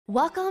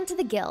Welcome to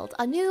the Guild,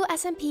 a new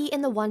SMP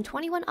in the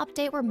 121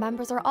 update where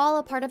members are all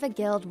a part of a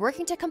guild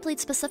working to complete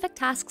specific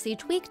tasks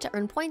each week to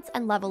earn points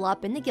and level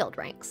up in the guild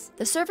ranks.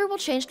 The server will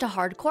change to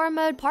hardcore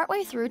mode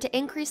partway through to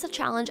increase the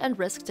challenge and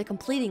risk to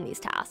completing these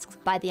tasks.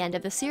 By the end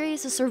of the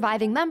series, the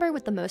surviving member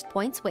with the most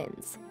points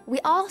wins. We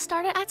all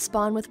started at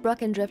spawn with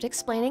Brooke and Drift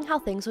explaining how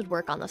things would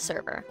work on the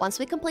server. Once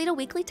we complete a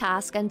weekly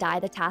task and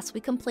dye the tasks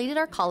we completed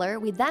our color,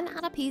 we then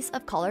add a piece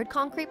of colored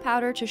concrete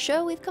powder to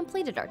show we've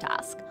completed our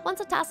task.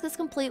 Once a task is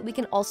complete, we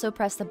can also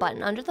press the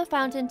button under the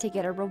fountain to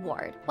get a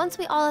reward. Once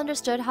we all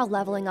understood how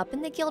leveling up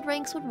in the guild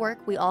ranks would work,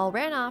 we all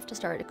ran off to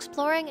start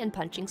exploring and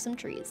punching some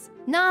trees.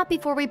 Not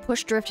before we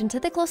pushed Drift into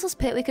the closest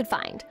pit we could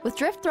find. With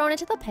Drift thrown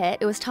into the pit,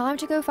 it was time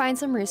to go find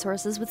some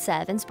resources with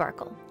Sev and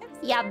Sparkle.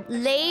 Yeah,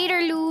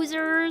 later,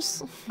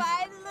 losers.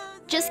 Bye,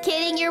 losers. Just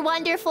kidding, you're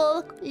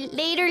wonderful.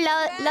 Later,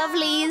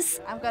 lovelies.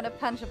 I'm gonna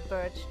punch a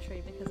birch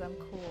tree because I'm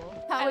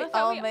cool. I How we love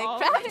all make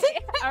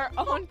crafting. our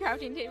own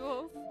crafting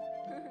tables.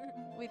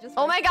 We just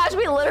Oh my gosh,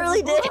 we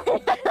literally did.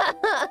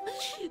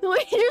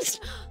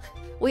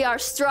 We are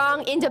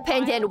strong,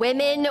 independent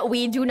women.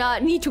 We do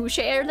not need to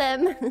share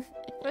them.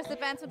 First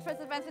advancement, first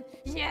advancement.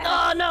 Yeah.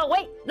 Oh no,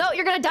 wait. No,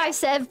 you're gonna die,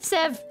 Sev.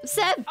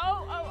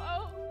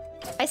 Oh.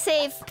 I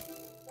save.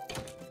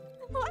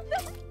 What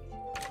the?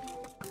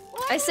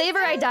 I save or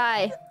I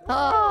die.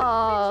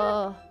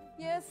 Oh.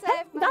 You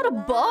saved my Not a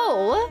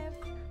bow. life.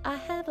 I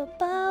have a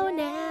bow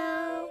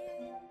now.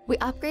 We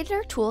upgraded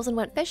our tools and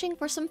went fishing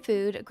for some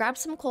food, grabbed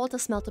some coal to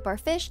smelt up our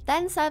fish,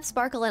 then Sev,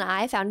 Sparkle, and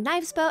I found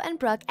Knives, Boat, and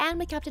Brooke, and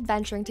we kept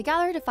adventuring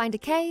together to find a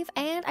cave,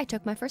 and I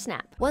took my first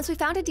nap. Once we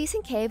found a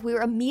decent cave, we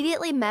were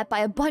immediately met by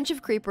a bunch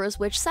of creepers,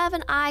 which Sev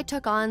and I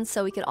took on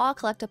so we could all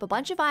collect up a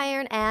bunch of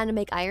iron and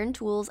make iron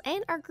tools,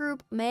 and our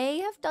group may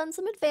have done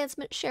some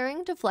advancement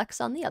sharing to flex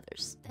on the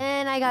others.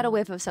 Then I got a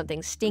whiff of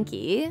something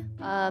stinky.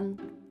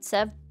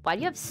 Sev, why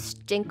do you have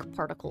stink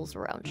particles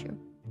around you?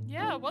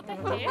 Yeah, what the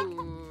heck?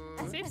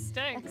 Sev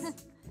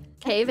stinks.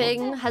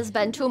 Caving has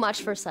been too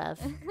much for Sev.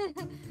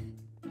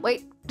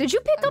 Wait, did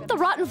you pick up the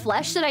rotten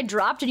flesh that I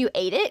dropped and you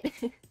ate it?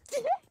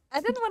 I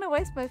didn't want to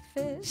waste my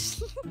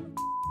fish.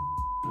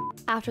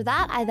 After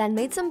that, I then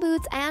made some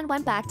boots and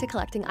went back to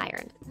collecting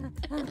iron.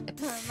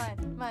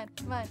 Mine.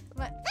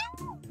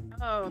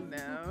 Oh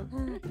no.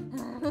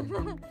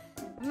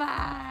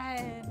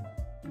 Mine.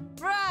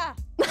 Bruh.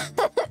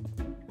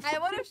 I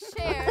would have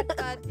shared,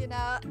 but you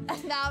know,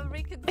 now I'm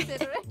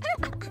reconsidering.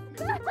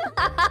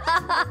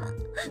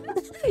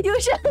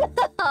 You should.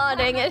 Oh,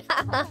 dang it.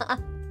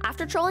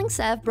 After trolling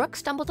Sev, Brooke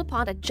stumbled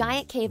upon a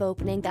giant cave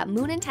opening that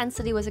Moon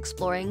Intensity was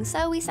exploring,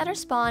 so we set our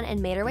spawn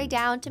and made our way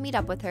down to meet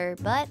up with her,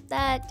 but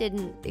that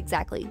didn't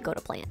exactly go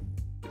to plan.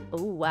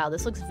 Oh wow,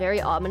 this looks very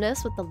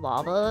ominous with the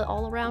lava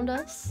all around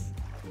us.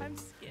 I'm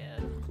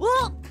scared.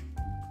 Whoa!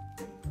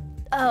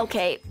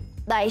 Okay,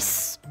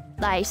 nice.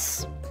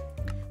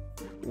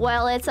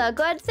 Well, it's a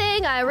good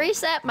thing I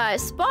reset my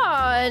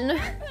spawn.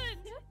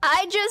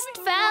 I just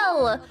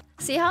fell.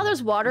 See how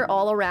there's water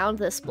all around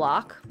this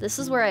block? This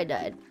is where I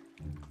died.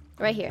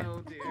 Right here.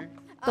 Oh dear.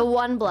 The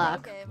one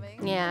block.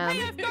 Gaming. Yeah.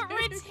 Hey, I've got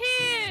Red's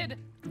head!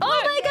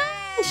 Oh my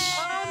gosh!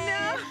 Oh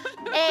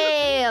no!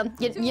 Hey,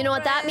 you know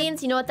what that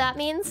means? You know what that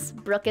means?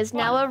 Brooke is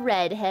now a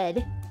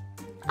redhead.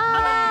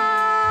 Ah!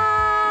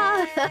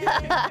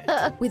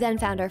 We then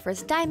found our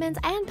first diamonds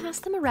and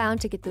passed them around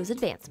to get those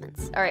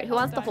advancements. All right, who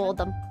wants to hold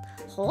them?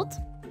 Hold?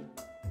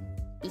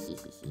 Yay!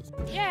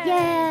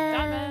 Yeah!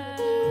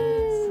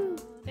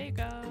 Diamonds! There you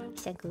go.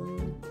 Thank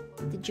you.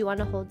 Did you want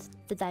to hold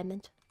the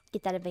diamond?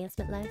 Get that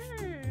advancement life?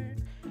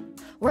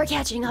 We're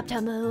catching up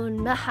to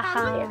Moon. I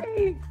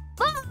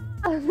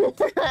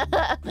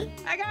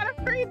got a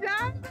free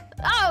diamond!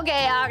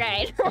 Okay.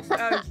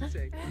 Oh, just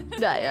joking.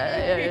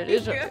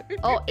 Yeah.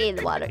 Oh, in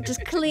the water.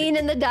 Just clean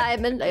in the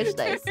diamond. Nice.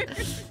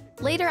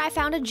 Later, I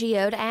found a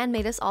geode and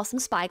made us all some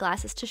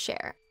spyglasses to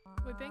share.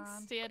 We're being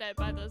stared at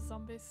by those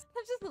zombies.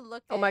 I'm just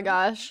looking. Oh my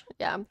gosh.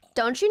 Yeah.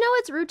 Don't you know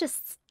it's rude to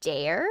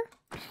stare?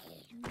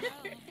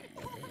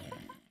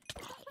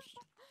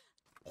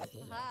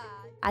 Hi.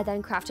 I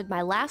then crafted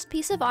my last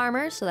piece of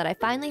armor so that I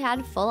finally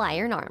had full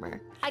iron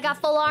armor. I got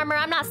full armor.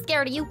 I'm not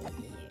scared of you.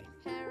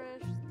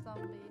 Perish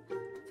zombie.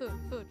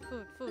 Food.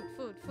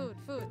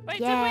 Wait,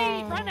 Yeah.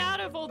 did we run out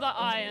of all the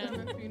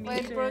iron?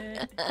 Wait, Brooke.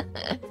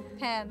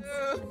 Hands.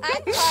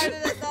 I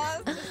farted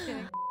at those. Just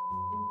kidding.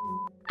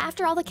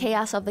 After all the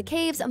chaos of the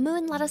caves,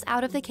 Moon let us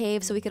out of the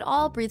cave so we could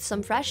all breathe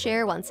some fresh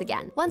air once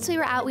again. Once we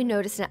were out, we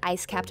noticed an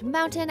ice-capped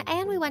mountain,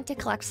 and we went to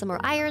collect some more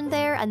iron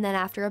there, and then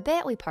after a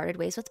bit, we parted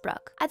ways with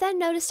Brooke. I then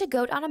noticed a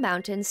goat on a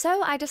mountain,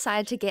 so I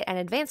decided to get an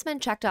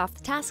advancement checked off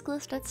the task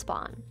list at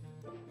spawn.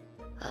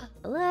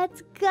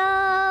 Let's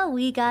go!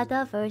 We got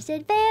the first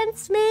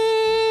advancement!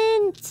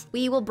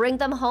 We will bring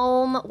them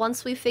home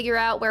once we figure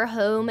out where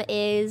home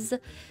is.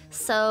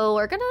 So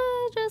we're gonna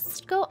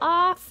just go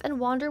off and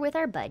wander with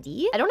our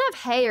buddy. I don't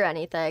have hay or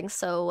anything,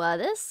 so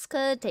this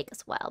could take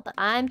us a while, but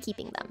I'm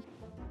keeping them.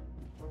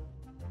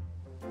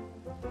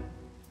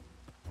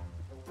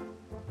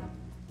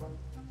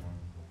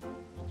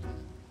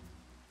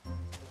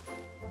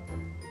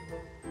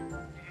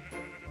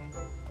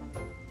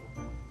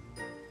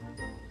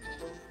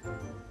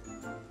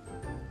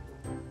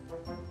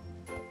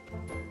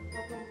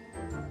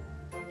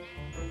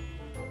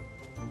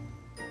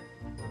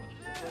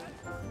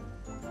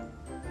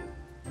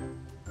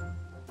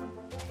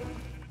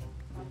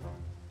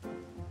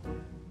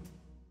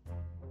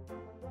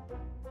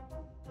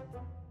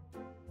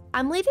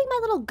 I'm leaving my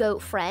little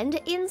goat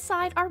friend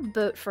inside our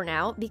boat for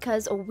now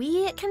because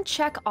we can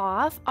check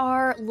off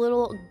our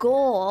little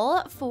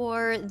goal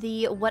for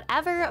the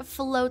whatever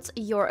floats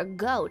your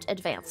goat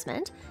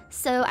advancement.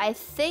 So I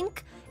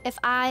think if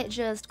I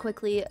just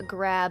quickly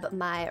grab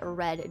my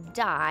red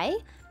dye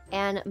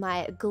and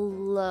my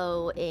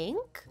glow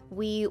ink,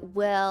 we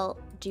will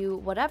do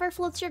whatever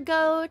floats your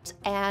goat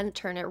and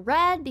turn it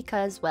red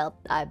because, well,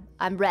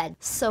 I'm red.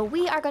 So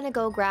we are gonna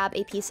go grab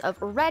a piece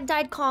of red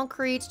dyed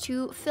concrete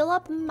to fill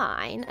up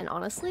mine. And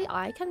honestly,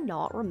 I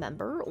cannot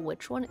remember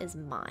which one is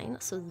mine.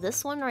 So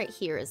this one right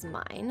here is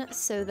mine.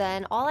 So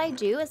then all I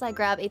do is I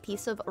grab a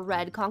piece of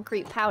red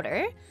concrete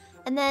powder,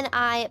 and then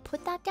I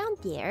put that down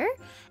there,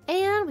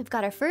 and we've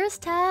got our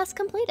first task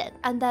completed.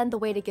 And then the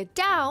way to get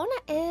down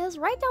is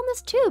right down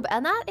this tube,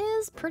 and that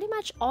is pretty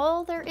much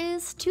all there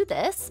is to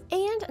this.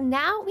 And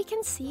now we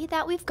can see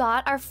that we've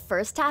got our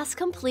first task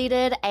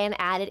completed and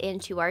added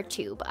into our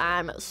tube.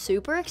 I'm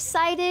super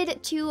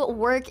excited to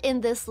work in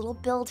this little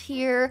build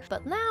here,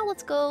 but now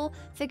let's go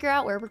figure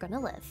out where we're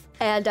gonna live.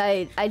 And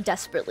I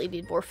desperately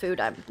need more food.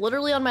 I'm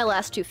literally on my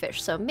last 2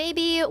 fish, so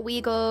maybe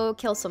we go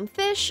kill some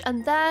fish,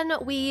 and then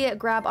we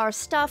grab our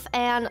stuff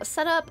and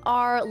set up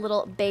our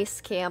little base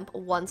camp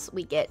once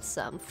we get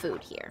some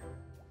food here.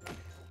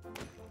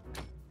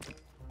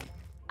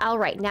 All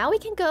right, now we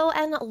can go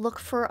and look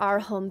for our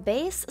home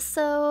base,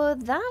 so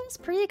that is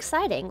pretty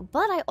exciting.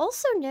 But I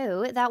also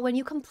know that when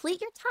you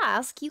complete your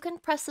task, you can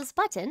press this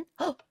button.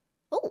 Oh,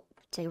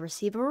 to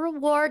receive a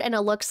reward, and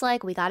it looks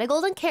like we got a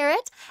golden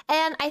carrot.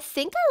 And I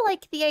think I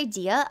like the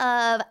idea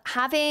of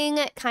having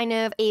kind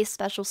of a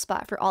special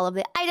spot for all of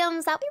the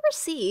items that we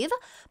receive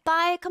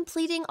by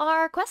completing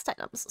our quest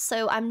items.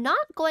 So I'm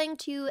not going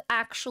to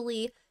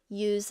actually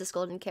use this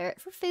golden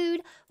carrot for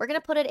food. We're gonna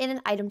put it in an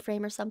item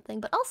frame or something,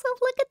 but also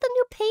look at the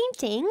new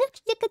painting.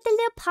 Look at the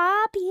little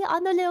poppy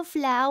on the little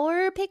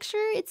flower picture.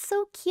 It's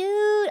so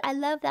cute. I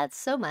love that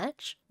so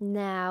much.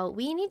 Now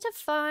we need to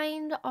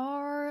find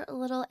our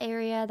little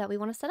area that we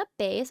want to set up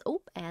base.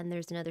 Oh, and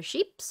there's another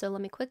sheep. So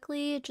let me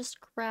quickly just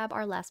grab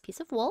our last piece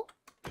of wool.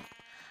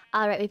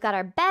 All right, we've got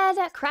our bed,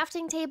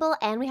 crafting table,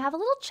 and we have a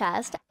little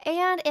chest.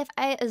 And if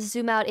I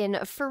zoom out in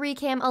free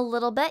cam a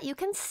little bit, you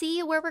can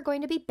see where we're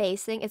going to be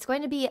basing. It's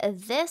going to be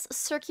this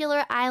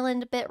circular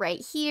island bit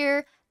right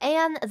here,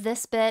 and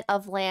this bit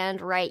of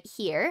land right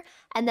here.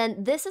 And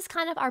then this is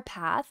kind of our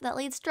path that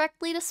leads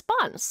directly to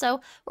spawn. So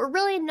we're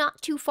really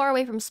not too far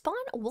away from spawn.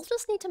 We'll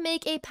just need to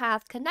make a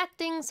path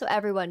connecting so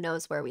everyone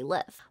knows where we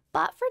live.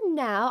 But for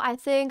now, I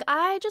think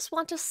I just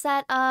want to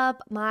set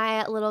up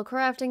my little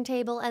crafting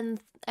table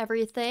and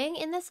everything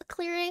in this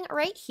clearing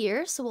right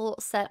here. So we'll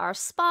set our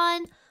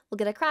spawn, we'll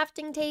get a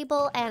crafting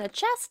table and a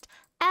chest,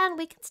 and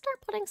we can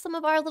start putting some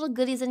of our little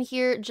goodies in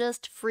here,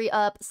 just free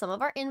up some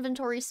of our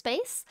inventory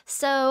space.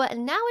 So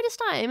now it is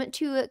time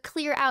to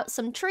clear out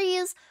some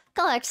trees,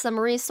 collect some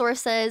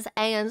resources,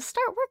 and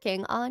start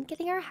working on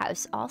getting our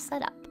house all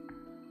set up.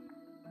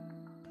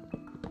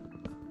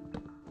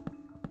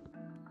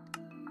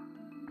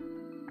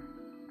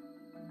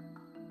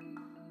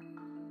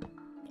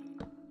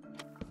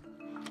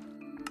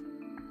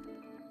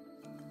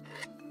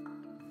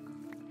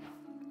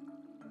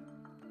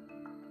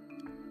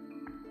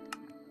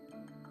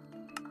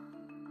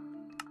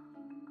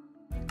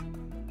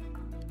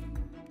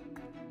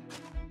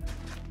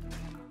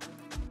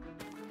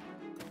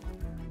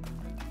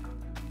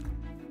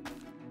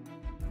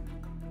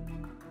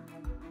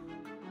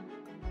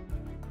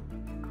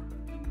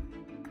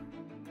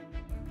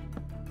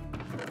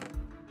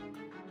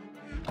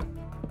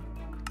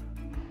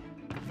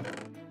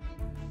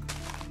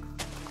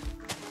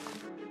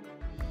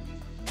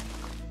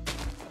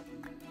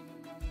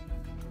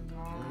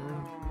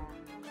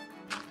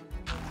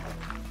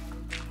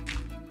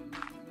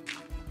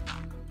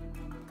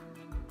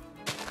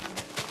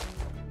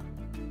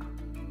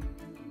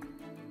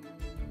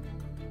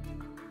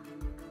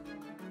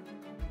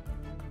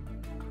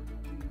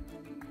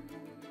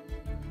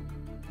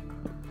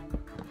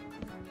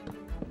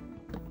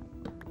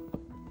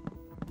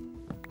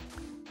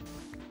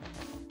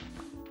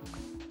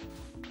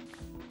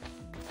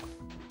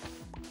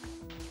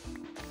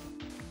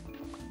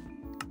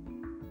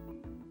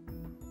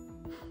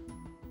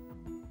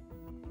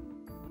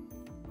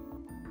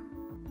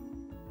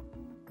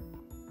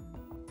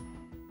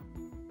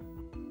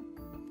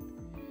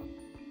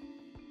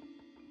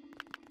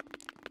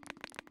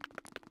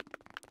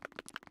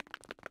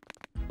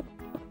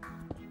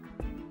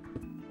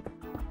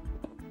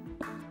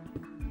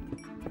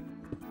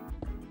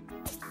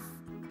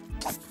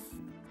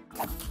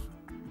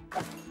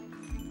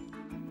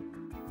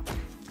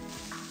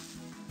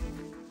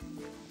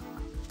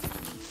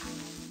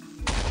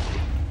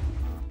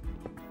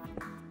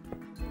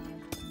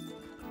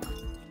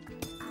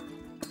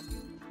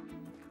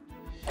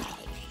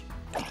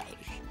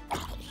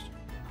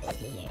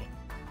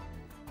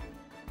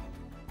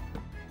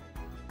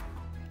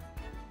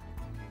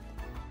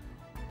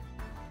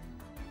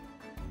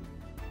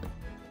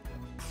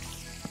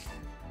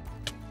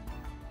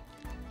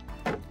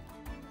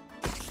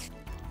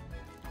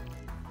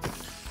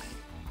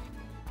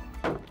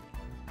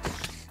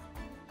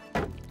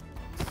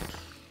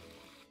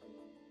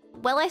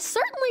 Well, I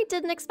certainly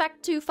didn't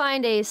expect to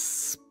find a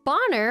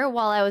spawner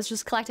while I was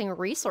just collecting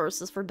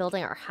resources for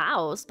building our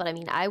house, but I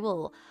mean, I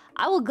will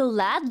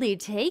gladly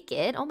take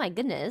it. Oh my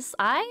goodness.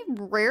 I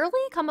rarely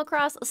come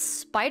across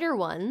spider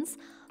ones,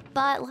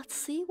 but let's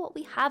see what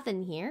we have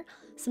in here.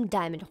 Some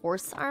diamond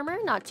horse armor,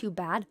 not too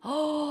bad.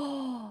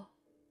 Oh,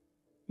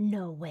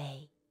 no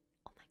way.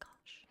 Oh my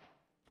gosh.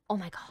 Oh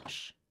my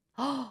gosh.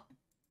 Oh,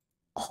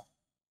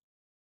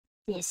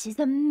 this is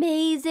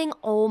amazing.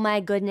 Oh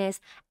my goodness.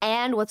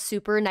 And what's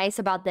super nice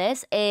about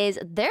this is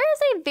there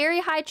is a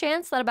very high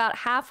chance that about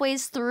halfway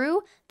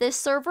through this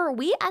server,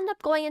 we end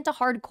up going into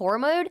hardcore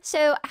mode.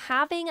 So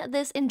having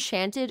this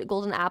enchanted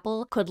golden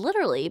apple could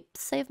literally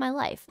save my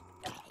life.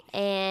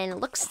 And it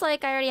looks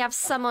like I already have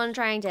someone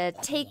trying to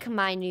take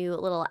my new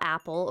little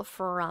apple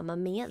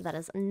from me. That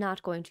is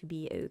not going to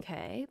be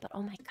okay, but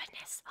oh my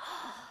goodness.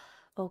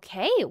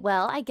 Okay,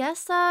 well, I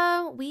guess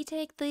we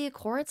take the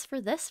quartz for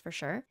this for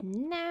sure.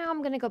 Now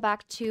I'm gonna go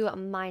back to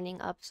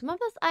mining up some of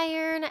this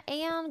iron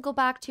and go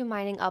back to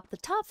mining up the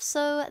tuff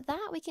so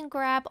that we can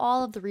grab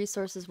all of the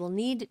resources we'll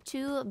need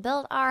to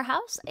build our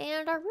house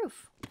and our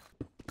roof.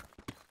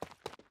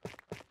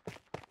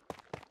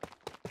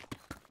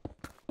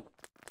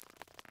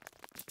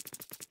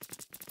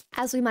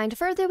 As we mined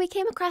further, we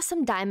came across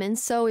some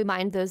diamonds, so we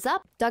mined those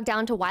up, dug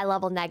down to Y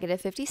level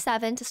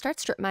 -57 to start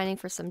strip mining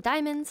for some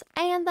diamonds,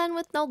 and then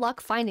with no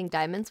luck finding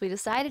diamonds, we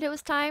decided it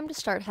was time to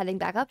start heading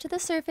back up to the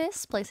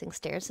surface, placing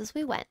stairs as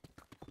we went.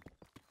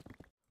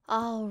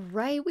 All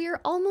right, we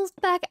are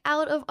almost back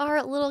out of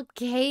our little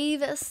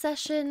cave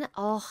session.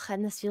 Oh,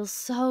 and this feels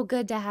so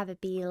good to have it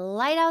be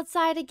light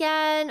outside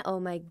again. Oh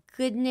my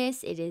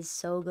goodness, it is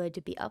so good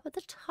to be up at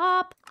the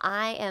top.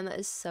 I am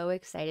so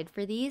excited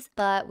for these,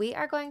 but we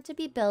are going to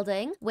be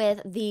building with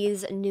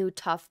these new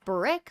tough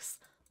bricks.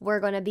 We're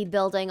going to be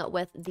building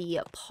with the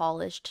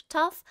polished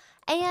tuff,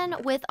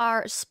 and with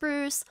our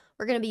spruce,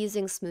 we're going to be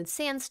using smooth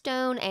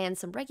sandstone and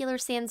some regular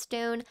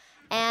sandstone.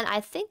 And I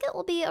think it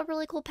will be a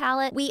really cool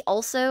palette. We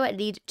also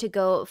need to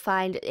go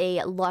find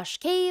a lush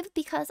cave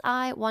because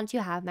I want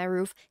to have my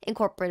roof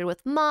incorporated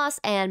with moss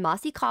and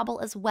mossy cobble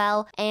as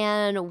well.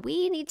 And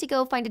we need to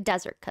go find a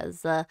desert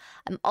because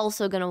I'm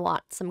also going to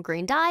want some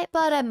green dye.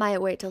 But I might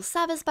wait till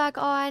Sev is back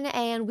on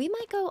and we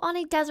might go on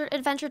a desert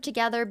adventure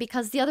together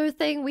because the other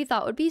thing we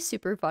thought would be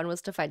super fun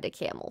was to find a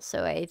camel.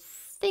 So I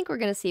think we're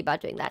going to see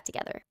about doing that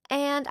together.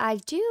 And I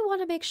do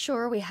want to make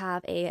sure we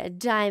have a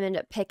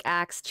diamond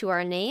pickaxe to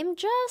our name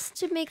just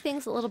to make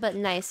things a little bit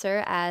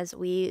nicer as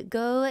we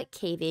go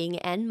caving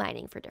and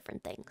mining for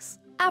different things.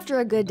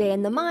 After a good day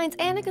in the mines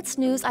and a good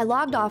snooze, I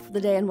logged off for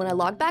the day, and when I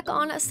logged back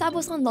on, Seb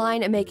was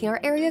online and making our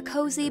area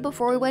cozy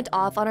before we went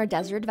off on our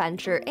desert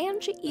adventure,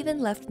 and she even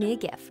left me a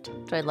gift.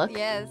 Do I look?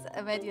 Yes,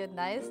 I made you a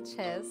nice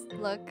chest.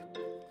 Look.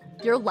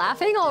 You're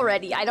laughing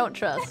already. I don't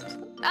trust.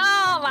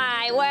 Oh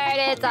my word,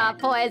 it's a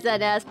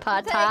poisonous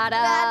potato. Take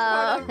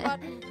that for the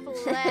rotten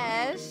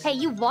flesh. Hey,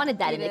 you wanted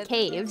that in Eat the it.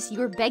 caves. You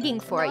were begging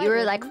for No, it. You I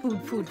were like,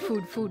 didn't. food,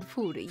 food, food, food,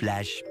 food.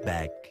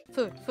 Flashback.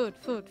 Food, food,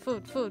 food,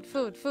 food, food,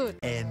 food, food.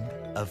 End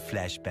of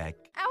flashback.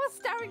 I was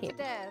starving to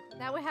death.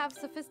 Now we have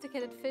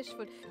sophisticated fish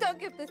food. Don't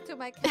give this to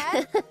my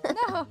cat.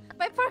 No,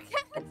 my poor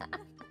cat.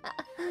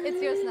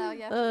 It's yours now,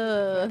 yeah.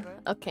 Forever.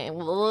 Okay,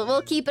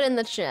 we'll keep it in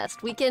the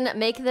chest. We can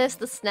make this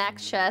the snack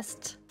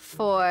chest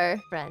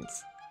for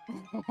friends.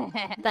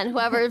 Then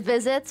whoever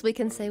visits, we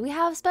can say, we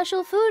have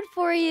special food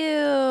for you.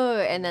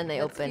 And then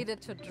they Let's open. feed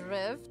it to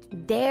Drift.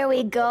 There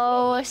we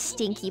go.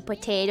 Stinky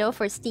potato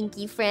for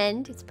stinky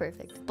friend. It's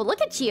perfect. But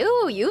look at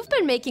you. You've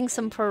been making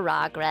some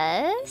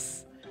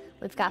progress.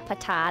 We've got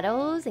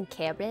potatoes and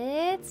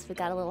carrots. We've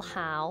got a little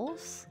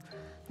house.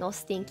 No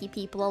stinky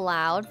people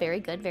allowed. Very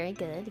good,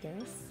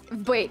 yes.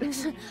 Wait,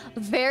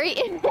 very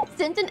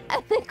innocent and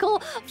ethical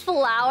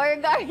flower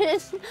garden.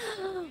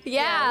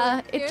 Yeah,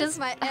 look, it here's just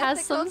my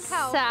has some ethical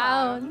cow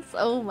farm. sounds.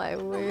 Oh my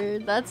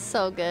word, that's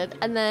so good.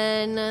 And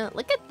then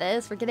look at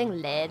this, we're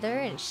getting leather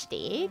and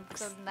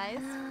steaks. Some nice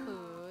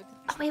food.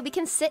 Oh wait, we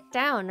can sit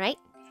down, right?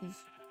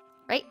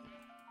 Right?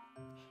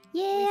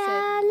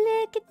 Yeah,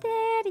 look at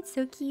that, it's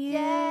so cute.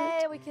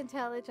 Yay, we can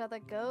tell each other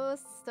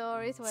ghost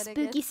stories when it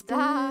Spooky gets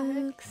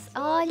dark. spooks.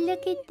 Oh,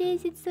 look at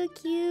this, it's so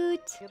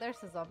cute. There's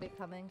a zombie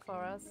coming for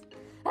us.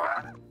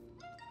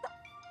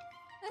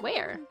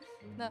 Where?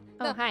 No,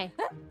 Oh, no. hi.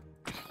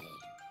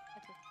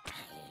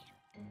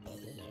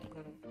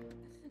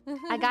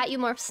 I got you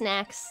more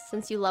snacks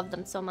since you love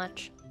them so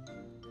much.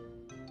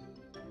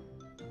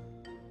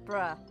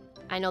 Bruh.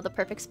 I know the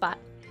perfect spot.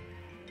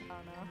 Oh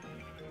no.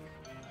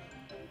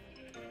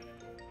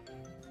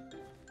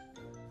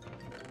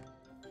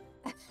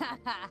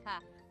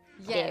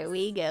 There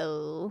we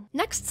go.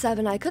 Next, Sev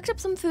and I cooked up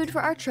some food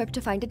for our trip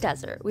to find a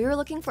desert. We were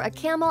looking for a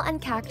camel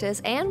and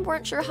cactus and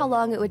weren't sure how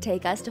long it would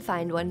take us to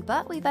find one,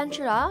 but we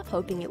ventured off,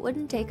 hoping it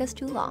wouldn't take us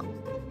too long.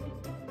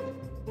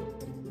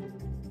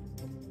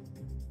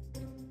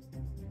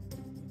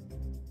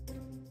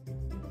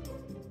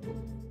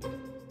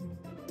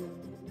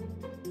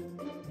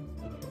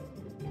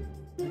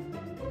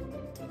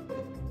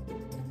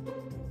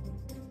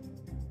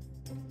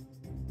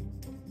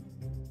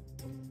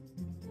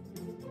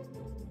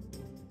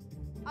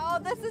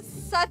 this is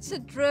such a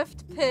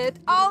drift pit.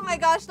 Oh my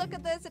gosh, look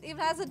at this. It even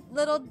has a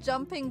little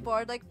jumping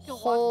board. Like, you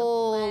walk the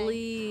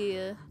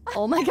Holy.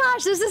 Oh my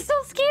gosh, this is so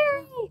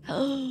scary.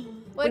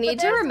 Wait, We need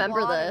to there's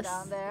remember water this.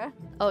 down there.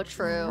 Oh,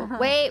 true.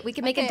 Wait, we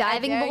can make a Okay,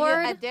 diving I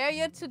board. dare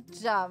you to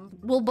jump.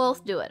 We'll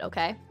both do it,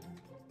 okay?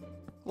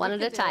 One at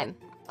a could do it. time.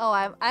 Oh,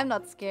 I'm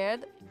not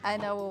scared. I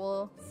know we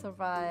will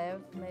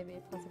survive. Maybe,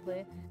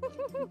 possibly.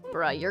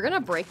 Bruh, you're gonna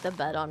break the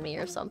bed on me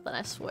or something,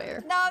 I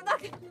swear. No, I'm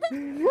not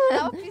gonna.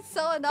 That would be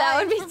so annoying. That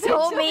would be for me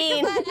so too,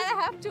 mean. because then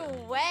I have to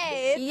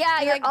wait. Yeah,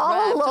 and you're like, all I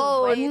have to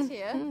alone. wait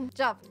here.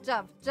 Jump,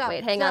 jump, jump.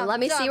 Wait, hang on. jump, Let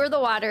me see jump. where the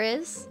water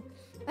is.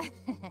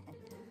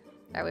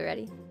 Are we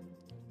ready?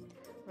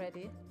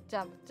 Ready?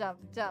 Jump, jump,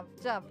 jump,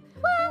 jump.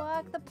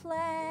 Walk the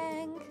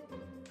plank.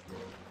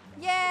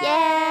 Yay!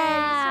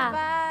 Yeah!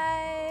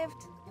 We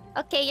survived.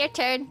 Okay, your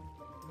turn.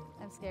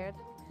 I'm scared.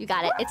 You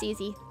got it. It's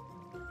easy.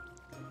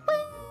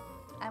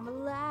 I'm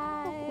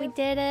alive. We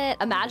did it.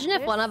 Imagine if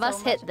There's one of so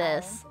us hit much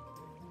this.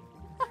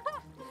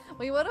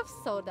 We would have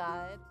so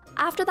died.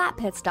 After that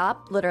pit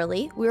stop,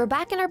 literally, we were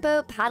back in our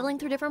boat paddling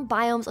through different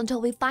biomes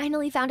until we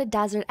finally found a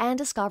desert and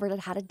discovered it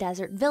had a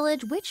desert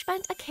village, which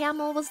meant a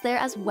camel was there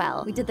as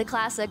well. We did the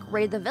classic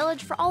raid the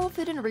village for all the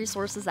food and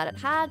resources that it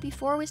had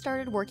before we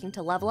started working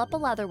to level up a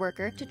leather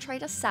worker to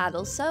trade us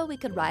saddles so we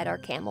could ride our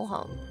camel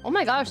home. Oh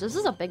my gosh, this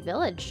is a big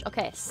village.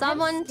 Okay,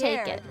 someone take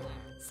it. scared.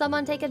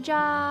 Someone take a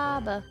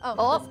job.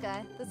 Oh, this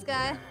guy. This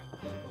guy.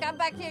 Come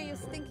back here, you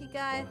stinky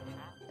guy.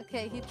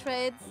 Okay, he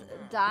trades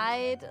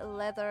dyed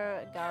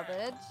leather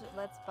garbage.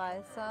 Let's buy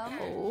some.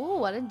 Oh,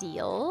 what a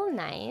deal.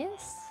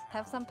 Nice.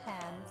 Have some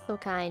pans. So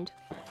kind.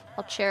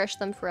 I'll cherish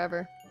them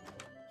forever.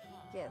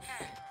 Yes.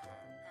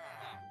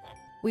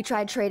 We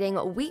tried trading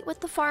wheat with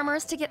the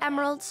farmers to get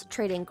emeralds,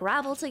 trading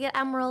gravel to get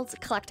emeralds,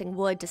 collecting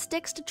wood to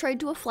sticks to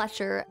trade to a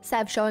Fletcher,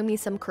 Seb showing me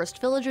some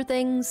cursed villager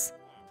things.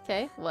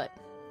 Okay, what?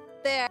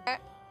 There.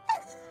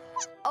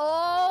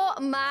 Oh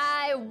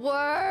my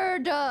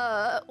word!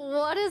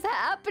 What is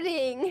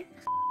happening?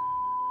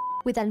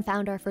 We then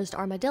found our first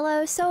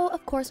armadillo, so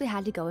of course we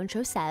had to go and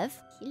show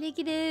Sev. Look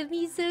at him,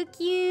 he's so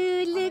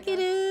cute. Look at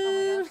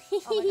him.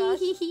 Oh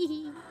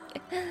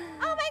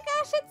Oh my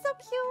gosh, it's so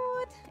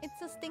cute.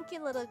 It's a stinky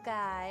little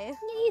guy.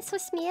 He's so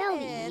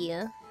smelly.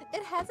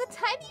 It has a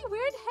tiny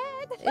weird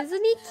head.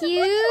 Isn't he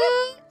cute?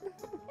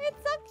 It's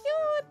so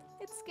cute.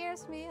 It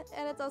scares me,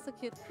 and it's also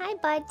cute. Hi,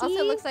 buddy. Also,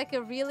 it looks like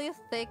a really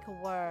thick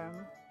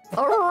worm.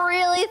 A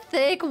really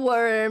thick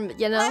worm,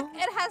 you know? Look,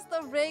 it has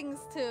the rings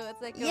too.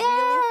 It's like a Yeah.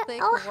 really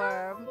thick Oh,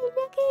 worm. Hi,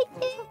 look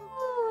at you.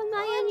 Am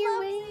I on your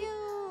way?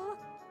 You.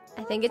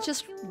 I think it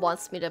just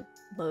wants me to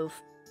move.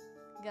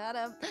 Got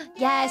him.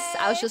 Yes,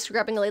 I was Yay. just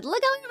grabbing a lead.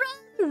 Look how he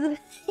runs!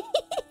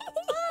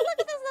 Oh, look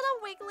at this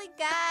little wiggly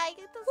guy.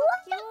 It's so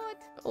cute.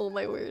 Oh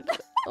my word.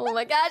 Oh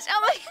my gosh.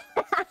 Oh my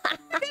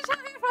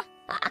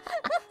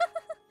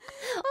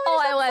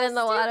Oh, I went in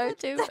the water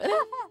too.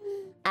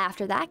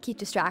 After that cute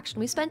distraction,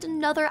 we spent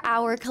another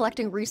hour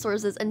collecting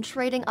resources and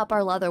trading up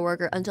our leather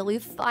worker until we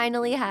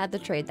finally had the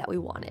trade that we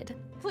wanted.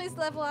 Please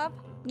level up.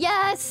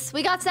 Yes,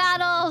 we got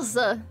saddles.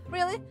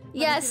 Really?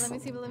 Yes. Let me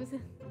see.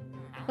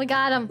 We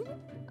got them.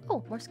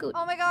 Oh, more scoot.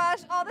 Oh my gosh.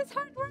 All this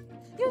hard work.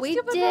 You We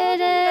stupid did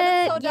little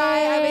thing. it. So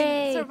die. I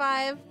Yay. mean,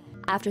 survive.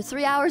 After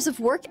 3 hours of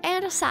work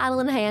and a saddle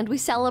in hand, we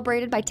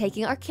celebrated by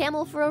taking our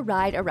camel for a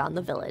ride around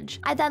the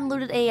village. I then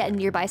looted a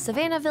nearby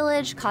savannah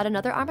village, caught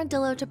another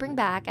armadillo to bring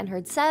back, and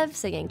heard Sev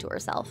singing to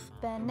herself.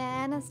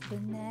 Bananas,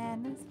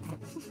 bananas.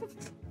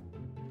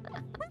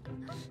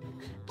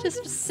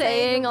 Just Just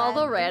saying all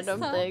the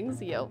random random stuff.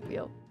 things.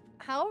 Yep.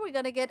 How are we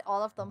gonna get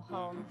all of them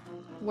home?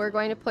 We're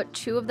going to put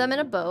 2 of them in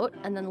a boat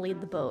and then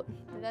lead the boat.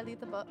 Did I lead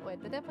the boat?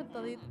 Wait, did I put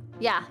the lead?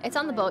 Yeah, it's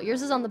on the boat.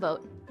 Yours is on the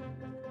boat.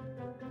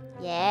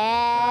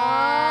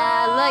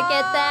 Yeah, look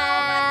at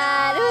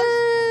that.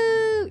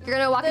 Ooh. You're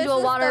gonna walk into a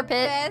water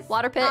pit.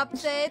 Water pit.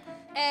 Update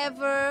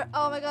ever.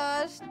 Oh my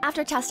gosh.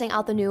 After testing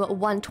out the new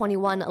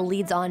 121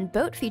 leads on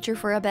boat feature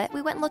for a bit,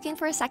 we went looking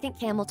for a second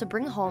camel to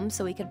bring home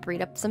so we could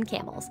breed up some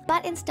camels.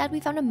 But instead we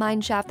found a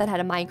mine shaft that had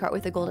a minecart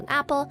with a golden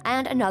apple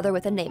and another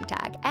with a name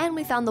tag. And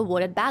we found the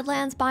wooded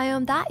badlands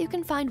biome that you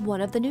can find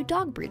one of the new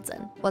dog breeds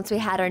in. Once we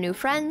had our new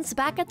friends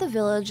back at the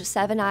village,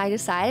 Sev and I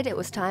decided it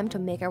was time to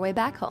make our way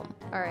back home.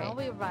 All Now right.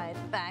 we ride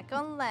back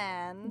on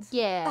land.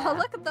 Yeah. Oh,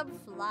 look at them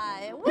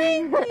fly.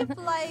 Wee, wee,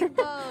 flying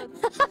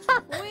boats.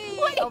 Wee.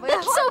 Oh my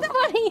That's so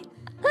funny. Flying.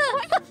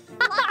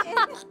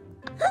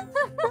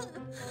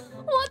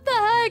 What the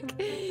heck?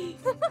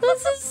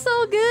 This is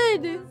so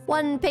good.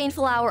 One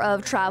painful hour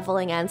of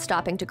traveling and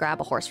stopping to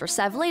grab a horse for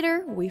Sev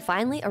later, we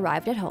finally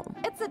arrived at home.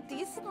 It's a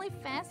decently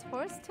fast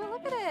horse too.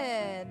 Look at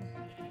it.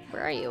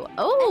 Where are you? I have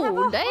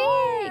Oh, a dang.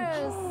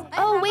 horse. I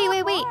Oh, have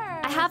wait. a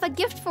I horse. have a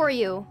gift for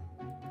you.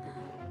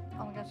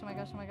 Oh my gosh, oh my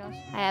gosh, oh my gosh.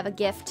 I have a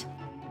gift.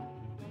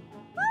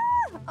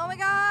 Oh my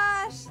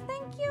gosh,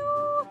 thank you.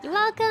 You're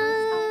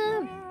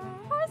welcome.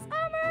 Horse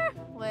armor.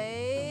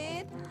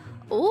 Wait.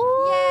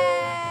 Ooh.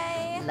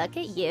 Yay. Look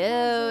at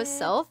you.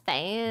 So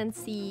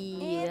fancy.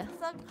 It's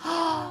so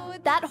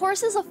cute. That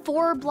horse is a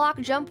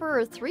 4-block jumper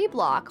or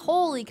 3-block.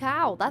 Holy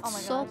cow. That's Oh my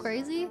so gosh.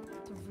 crazy.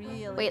 It's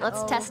really. Wait,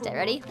 let's test it.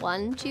 Ready?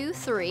 1, 2,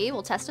 3.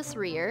 We'll test a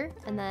 3-er.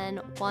 And then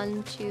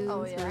 1,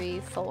 2, 3,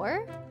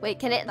 4. Wait,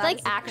 can it like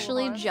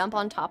actually jump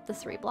on top the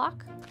 3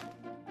 block?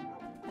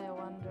 I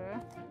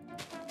wonder.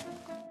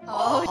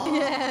 Oh,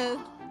 yes.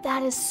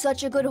 That is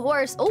such a good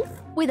horse. Oh,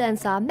 we then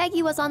saw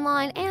Maggie was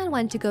online and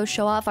went to go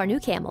show off our new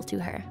camel to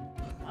her.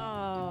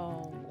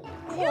 Oh.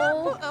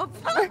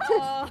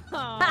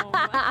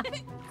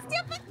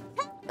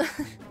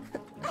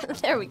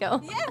 There we go.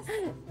 Yes.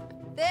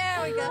 There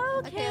we go.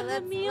 Oh, Okay,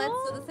 let's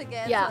do this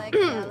again. Yeah. So, like,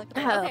 yeah look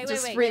at Okay,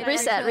 Just wait,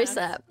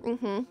 reset.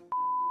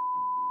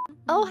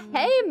 Oh,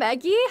 hey,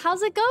 Maggie.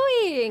 How's it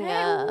going?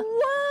 Whoa!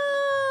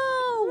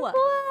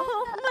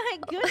 Oh my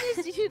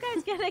goodness, did you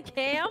guys get a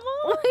camel?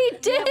 We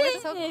did.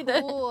 Yeah, we're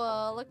so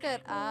cool. Look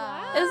at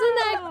us. Isn't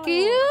that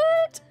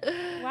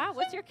cute? Wow,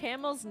 what's your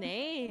camel's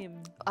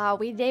name?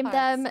 We named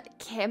them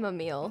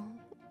Chamomile.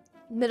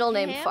 Middle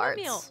name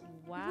Chamomile. Farts.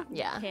 Wow.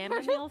 Yeah.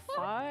 Chamomile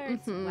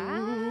farts.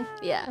 Wow.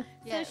 Yeah.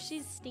 Yes. So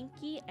she's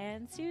stinky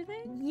and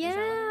soothing?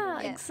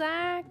 Yeah, Yes.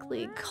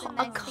 exactly. Wow. A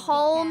Nice stinky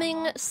calming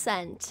camel.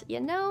 scent.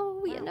 You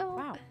know.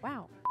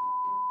 Wow.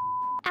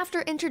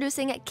 After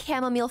introducing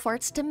chamomile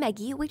farts to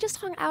Maggie, we just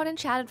hung out and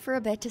chatted for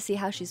a bit to see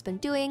how she's been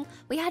doing.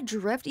 We had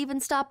Drift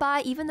even stop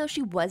by, even though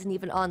she wasn't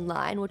even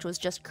online, which was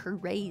just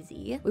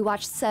crazy. We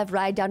watched Sev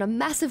ride down a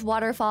massive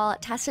waterfall,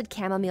 tested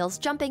Chamomile's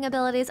jumping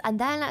abilities, and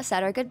then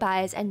said our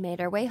goodbyes and made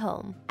our way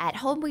home. At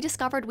home, we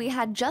discovered we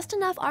had just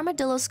enough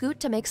armadillo scoot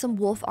to make some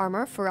wolf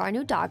armor for our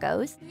new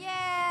doggos. Yay!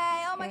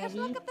 Oh my gosh,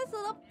 look at this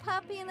little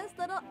puppy in this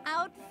little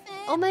outfit.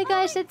 Oh my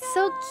gosh, it's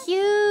so gosh.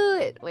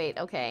 cute! Wait,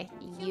 okay.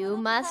 You little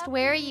must puppy.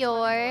 wear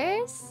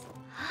yours.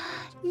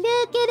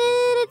 Look at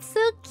it, it's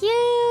so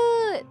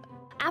cute!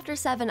 After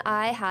Sev and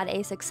I had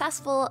a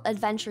successful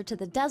adventure to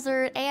the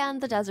desert and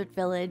the desert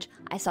village,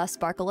 I saw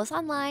Sparkle was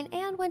online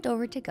and went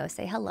over to go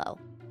say hello.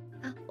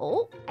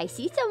 Oh, I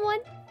see someone.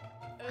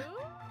 Ooh.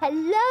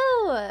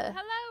 Hello! Hello,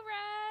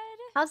 Red.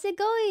 How's it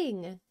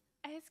going?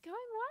 It's going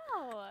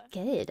well.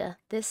 Good.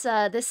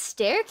 This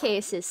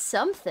staircase is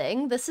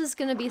something. This is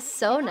gonna be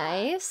so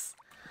nice.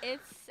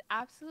 It's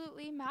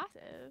absolutely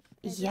massive.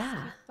 It just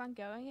Yeah. keeps on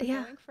going and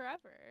Yeah. going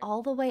forever.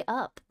 All the way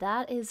up.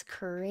 That is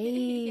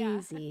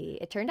crazy.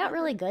 It turned out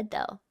really good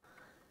though.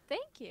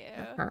 Thank you.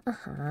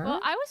 Uh-huh. Well,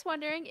 I was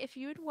wondering if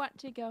you would want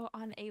to go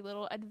on a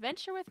little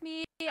adventure with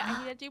me. I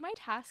need to do my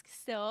task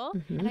still,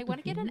 and I want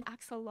to get an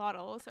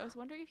axolotl. So I was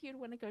wondering if you'd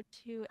want to go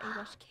to a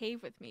lush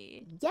cave with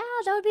me. Yeah,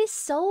 that would be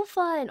so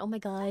fun. Oh my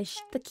gosh,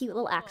 the cute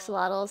little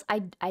axolotls.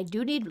 I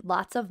do need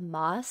lots of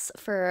moss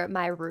for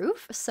my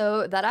roof,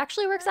 so that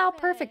actually works out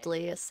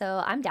perfectly.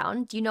 So I'm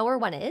down. Do you know where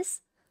one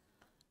is?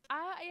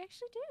 I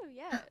actually do,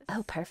 yes.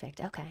 Oh,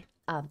 perfect. Okay.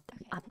 I'm Do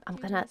you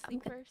gonna, wanna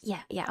sleep first?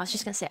 yeah, I was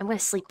just gonna say, I'm gonna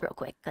sleep real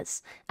quick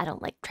because I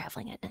don't like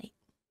traveling at night.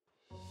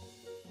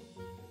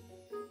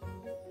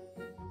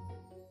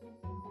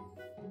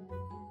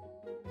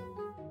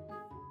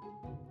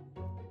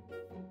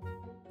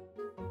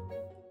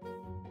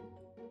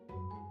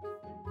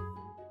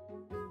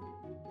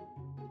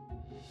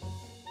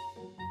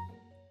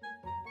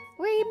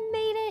 We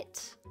made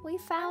it! We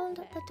found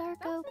the Perfect. dark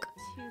That's oak.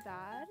 not too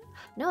bad.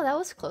 No, that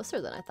was closer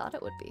than I thought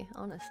it would be,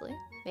 honestly.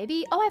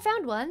 Maybe, oh, I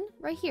found one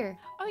right here.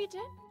 Oh, you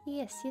did?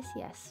 Yes,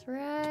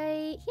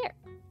 right here.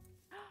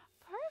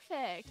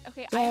 Perfect.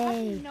 Okay, Yay. I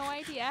have no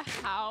idea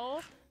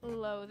how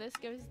low this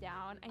goes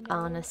down. I know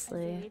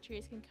Honestly. azalea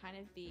trees can kind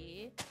of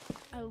be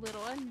a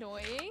little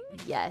annoying.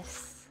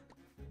 Yes.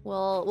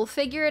 We'll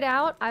figure it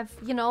out. I've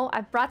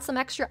brought some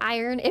extra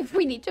iron if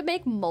we need to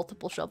make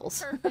multiple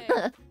shovels.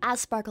 Perfect.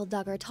 As Sparkle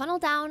dug her tunnel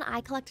down, I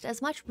collected as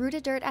much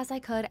rooted dirt as I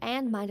could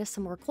and mined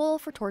some more coal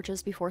for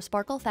torches before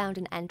Sparkle found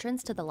an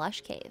entrance to the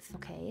lush cave.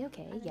 Okay,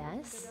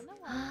 yes. Good on the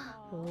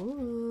waterfall.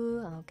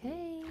 Ooh,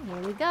 okay.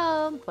 Here we go.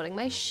 I'm putting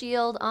my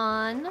shield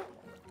on.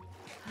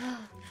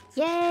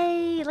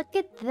 Yay, look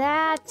at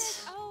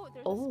that. Oh,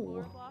 there's Oh.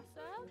 a spore blossom.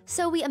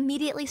 So we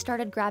immediately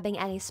started grabbing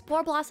any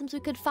spore blossoms we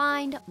could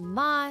find,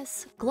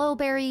 moss,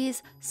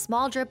 glowberries,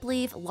 small drip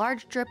leaf,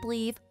 large drip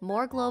leaf,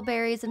 more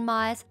glowberries and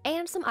moss,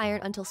 and some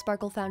iron until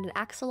Sparkle found an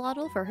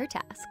axolotl for her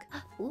task.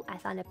 Ooh, I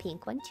found a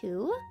pink one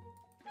too.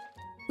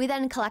 We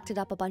then collected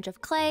up a bunch of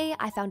clay,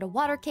 I found a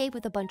water cave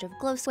with a bunch of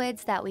glow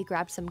squids that we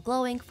grabbed some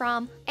glow ink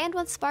from, and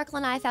once Sparkle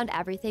and I found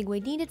everything we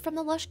needed from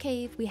the lush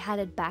cave, we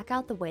headed back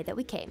out the way that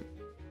we came.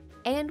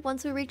 And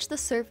once we reached the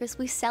surface,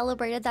 we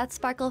celebrated that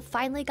Sparkle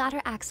finally got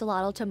her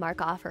axolotl to mark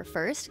off her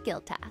first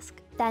guild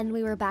task. Then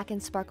we were back in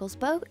Sparkle's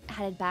boat,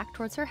 headed back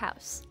towards her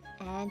house.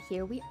 And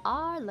here we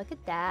are, look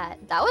at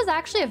that. That was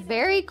actually a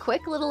very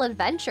quick little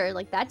adventure.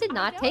 Like, that did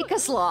not take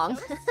us long.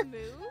 So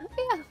smooth.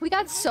 Yeah, we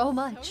got so So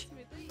much.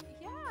 smoothly.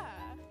 Yeah.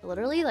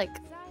 Literally, like,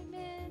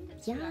 Diamond.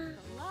 Yeah.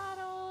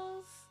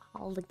 Axolotls.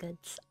 all the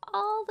goods.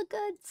 All the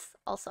goods.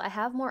 Also, I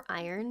have more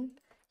iron,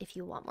 if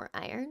you want more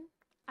iron.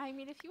 I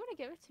mean, if you want to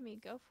give it to me,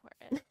 go for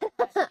it.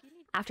 But if you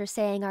need- After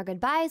saying our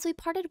goodbyes, we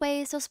parted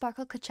ways so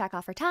Sparkle could check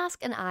off her task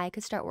and I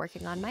could start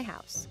working on my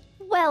house.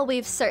 Well,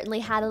 we've certainly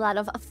had a lot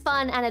of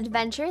fun and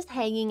adventures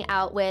hanging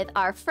out with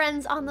our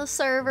friends on the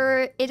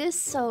server. It is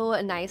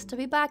so nice to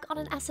be back on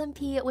an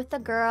SMP with the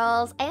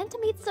girls and to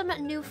meet some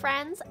new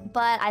friends,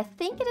 but I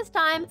think it is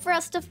time for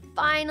us to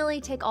finally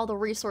take all the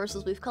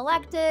resources we've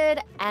collected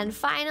and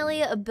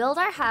finally build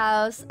our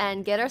house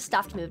and get our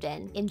stuff moved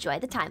in. Enjoy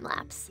the time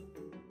lapse.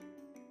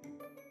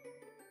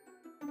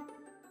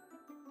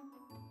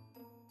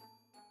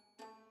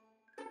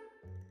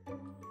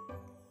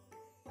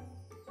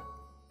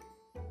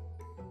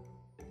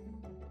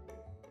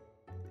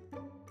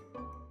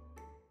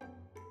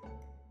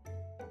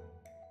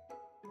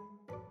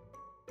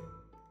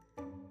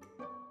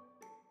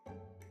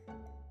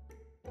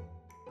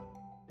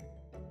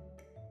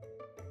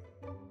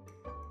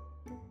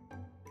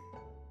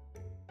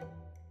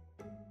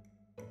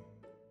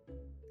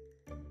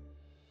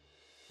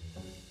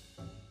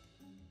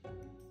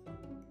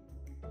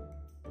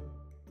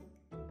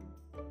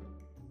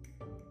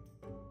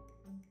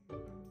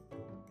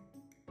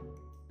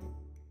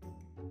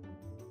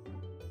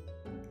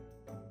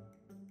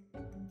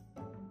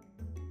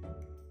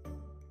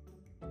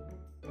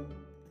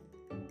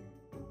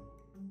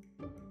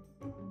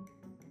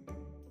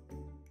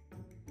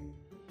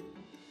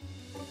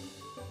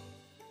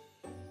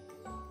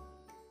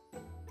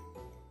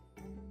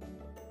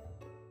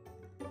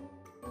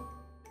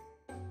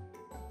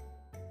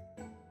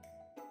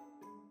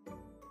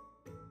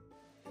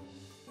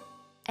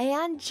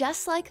 And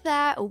just like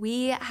that,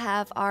 we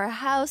have our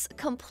house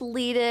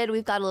completed.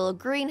 We've got a little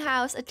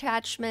greenhouse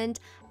attachment,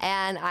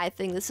 and I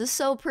think this is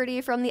so pretty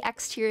from the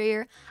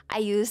exterior. I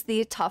used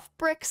the tough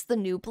bricks, the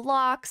new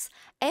blocks,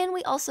 and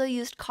we also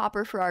used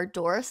copper for our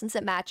door since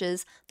it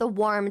matches the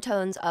warm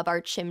tones of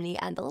our chimney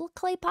and the little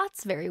clay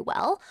pots very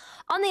well.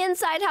 On the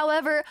inside,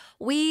 however,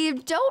 we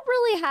don't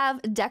really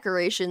have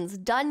decorations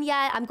done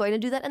yet. I'm going to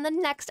do that in the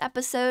next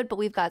episode, but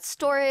we've got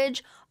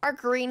storage, our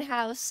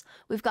greenhouse,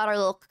 we've got our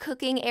little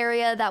cooking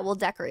area that we'll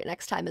decorate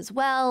next time as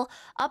well.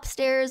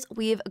 Upstairs,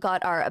 we've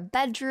got our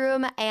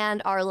bedroom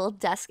and our little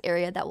desk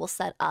area that we'll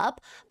set up,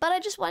 but I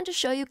just wanted to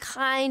show you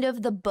kind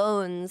of the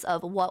bones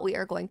of what we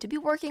are going to be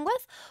working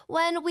with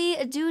when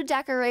we do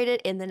decorate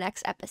it in the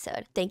next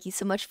episode. Thank you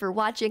so much for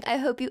watching. I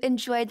hope you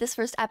enjoyed this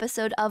first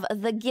episode of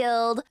The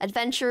Guild,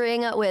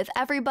 adventuring with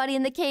everybody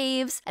in the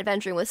caves,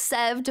 adventuring with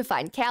Sev to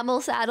find camel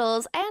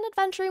saddles, and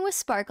adventuring with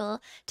Sparkle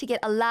to get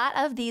a lot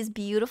of these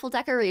beautiful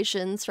decorations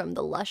from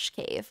the Lush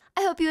Cave.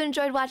 I hope you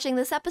enjoyed watching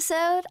this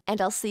episode, and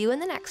I'll see you in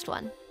the next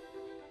one.